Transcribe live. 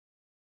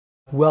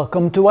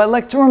Welcome to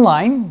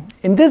iLecture-Online.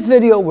 In this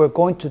video, we're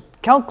going to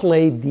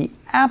calculate the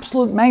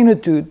absolute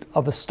magnitude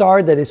of a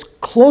star that is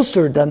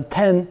closer than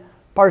 10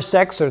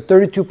 parsecs or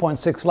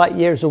 32.6 light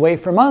years away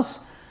from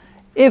us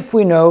if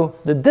we know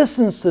the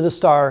distance to the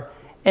star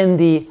and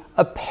the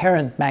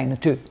apparent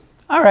magnitude.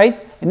 All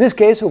right, in this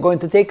case, we're going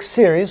to take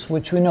Sirius,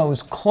 which we know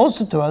is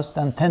closer to us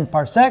than 10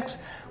 parsecs.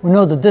 We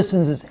know the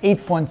distance is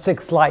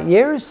 8.6 light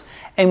years,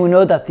 and we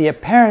know that the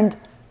apparent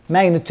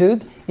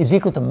magnitude is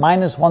equal to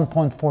minus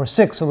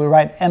 1.46, so we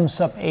write m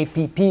sub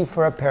app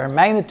for apparent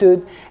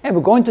magnitude, and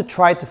we're going to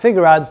try to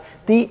figure out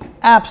the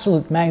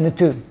absolute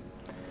magnitude.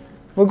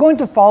 We're going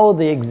to follow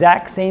the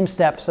exact same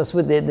steps as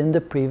we did in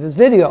the previous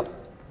video.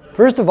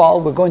 First of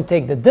all, we're going to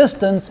take the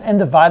distance and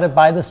divide it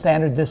by the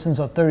standard distance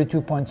of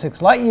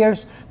 32.6 light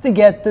years to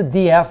get the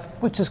df,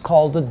 which is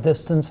called the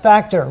distance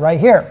factor right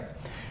here.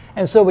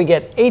 And so we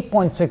get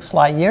 8.6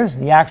 light years,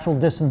 the actual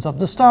distance of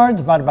the star,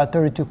 divided by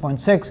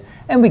 32.6,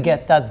 and we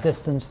get that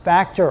distance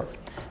factor.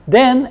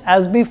 Then,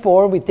 as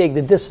before, we take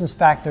the distance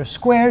factor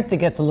squared to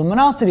get the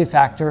luminosity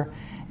factor,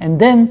 and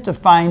then to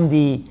find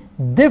the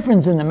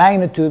difference in the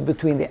magnitude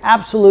between the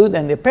absolute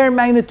and the apparent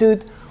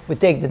magnitude, we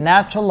take the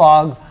natural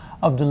log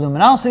of the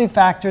luminosity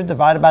factor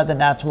divided by the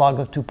natural log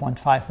of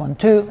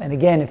 2.512. And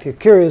again, if you're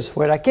curious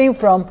where that came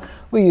from,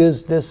 we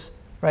use this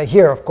right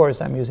here. Of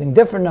course, I'm using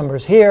different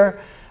numbers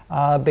here.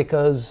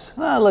 Because,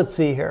 let's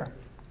see here.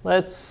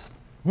 Let's,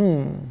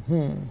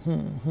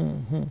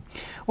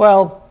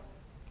 Well,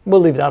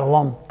 we'll leave that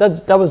alone.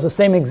 That was the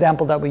same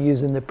example that we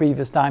used in the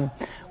previous time,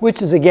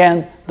 which is,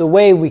 again, the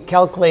way we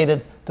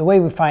calculated, the way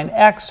we find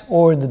x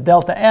or the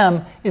delta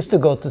m is to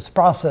go to this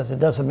process. It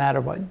doesn't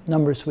matter what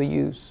numbers we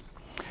use.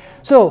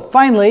 So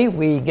finally,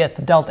 we get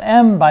the delta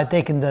m by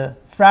taking the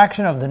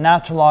fraction of the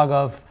natural log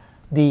of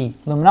the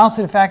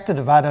luminosity factor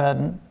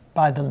divided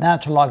by the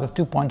natural log of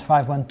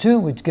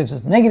 2.512, which gives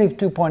us negative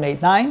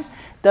 2.89.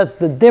 That's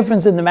the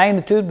difference in the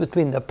magnitude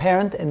between the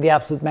apparent and the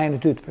absolute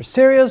magnitude for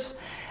Sirius.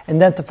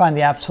 And then to find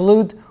the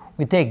absolute,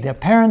 we take the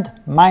apparent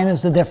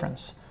minus the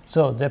difference.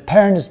 So the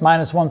apparent is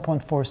minus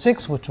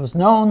 1.46, which was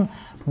known,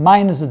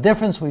 minus the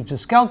difference we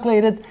just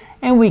calculated,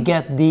 and we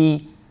get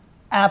the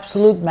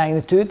absolute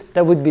magnitude.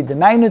 That would be the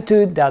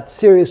magnitude that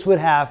Sirius would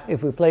have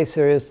if we place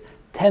Sirius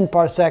 10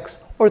 parsecs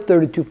or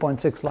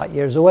 32.6 light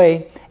years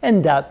away,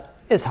 and that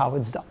is how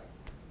it's done.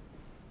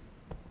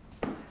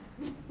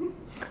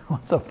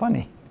 What's so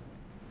funny?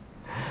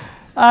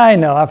 I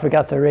know, I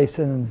forgot to erase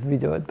it and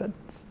redo it, but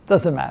it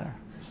doesn't matter.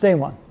 Same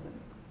one.